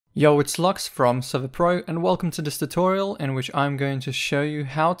Yo, it's Lux from Server.pro and welcome to this tutorial in which I'm going to show you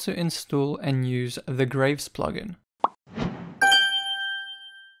how to install and use the Graves plugin.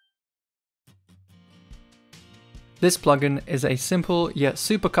 This plugin is a simple yet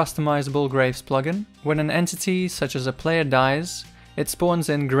super customizable Graves plugin. When an entity such as a player dies, it spawns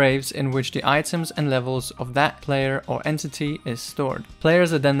in graves in which the items and levels of that player or entity is stored.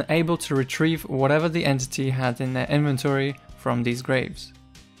 Players are then able to retrieve whatever the entity had in their inventory from these graves.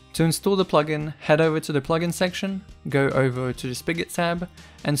 To install the plugin, head over to the plugin section, go over to the Spigot tab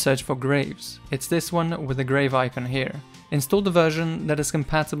and search for Graves. It's this one with the grave icon here. Install the version that is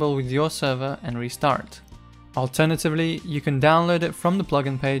compatible with your server and restart. Alternatively, you can download it from the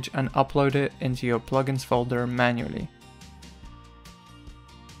plugin page and upload it into your plugins folder manually.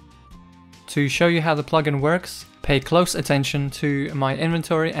 To show you how the plugin works, pay close attention to my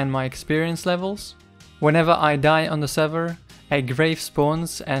inventory and my experience levels. Whenever I die on the server, a grave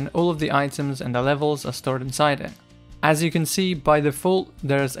spawns and all of the items and the levels are stored inside it. As you can see, by default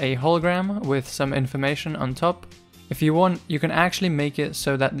there's a hologram with some information on top. If you want, you can actually make it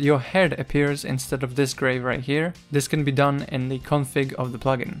so that your head appears instead of this grave right here. This can be done in the config of the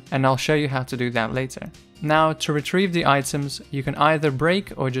plugin, and I'll show you how to do that later. Now, to retrieve the items, you can either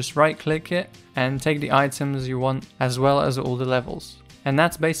break or just right click it and take the items you want as well as all the levels. And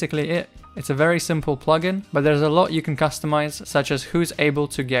that's basically it. It's a very simple plugin, but there's a lot you can customize, such as who's able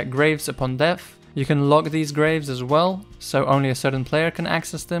to get graves upon death. You can lock these graves as well, so only a certain player can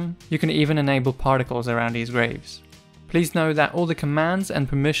access them. You can even enable particles around these graves. Please know that all the commands and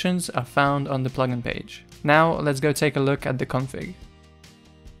permissions are found on the plugin page. Now let's go take a look at the config.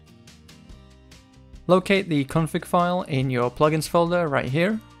 Locate the config file in your plugins folder right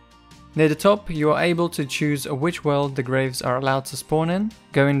here. Near the top, you are able to choose which world the graves are allowed to spawn in.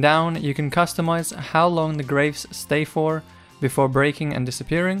 Going down, you can customize how long the graves stay for before breaking and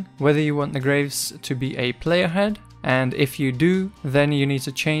disappearing, whether you want the graves to be a player head, and if you do, then you need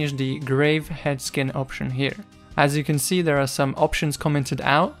to change the grave head skin option here. As you can see, there are some options commented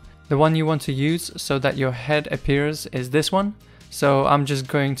out. The one you want to use so that your head appears is this one, so I'm just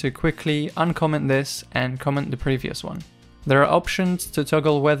going to quickly uncomment this and comment the previous one. There are options to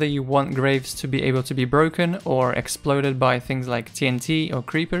toggle whether you want graves to be able to be broken or exploded by things like TNT or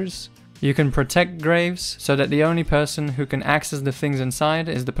creepers. You can protect graves so that the only person who can access the things inside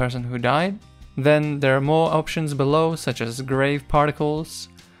is the person who died. Then there are more options below, such as grave particles.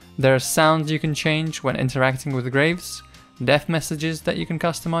 There are sounds you can change when interacting with graves, death messages that you can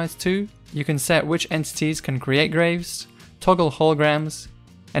customize too. You can set which entities can create graves, toggle holograms,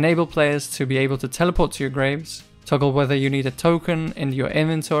 enable players to be able to teleport to your graves, toggle whether you need a token in your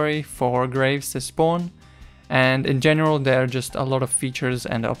inventory for graves to spawn, and in general there are just a lot of features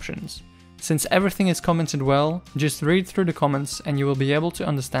and options. Since everything is commented well, just read through the comments and you will be able to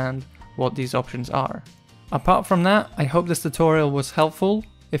understand what these options are. Apart from that, I hope this tutorial was helpful.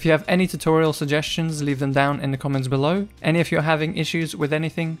 If you have any tutorial suggestions, leave them down in the comments below, and if you're having issues with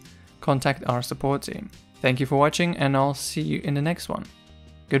anything, contact our support team. Thank you for watching and I'll see you in the next one.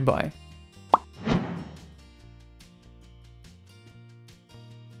 Goodbye.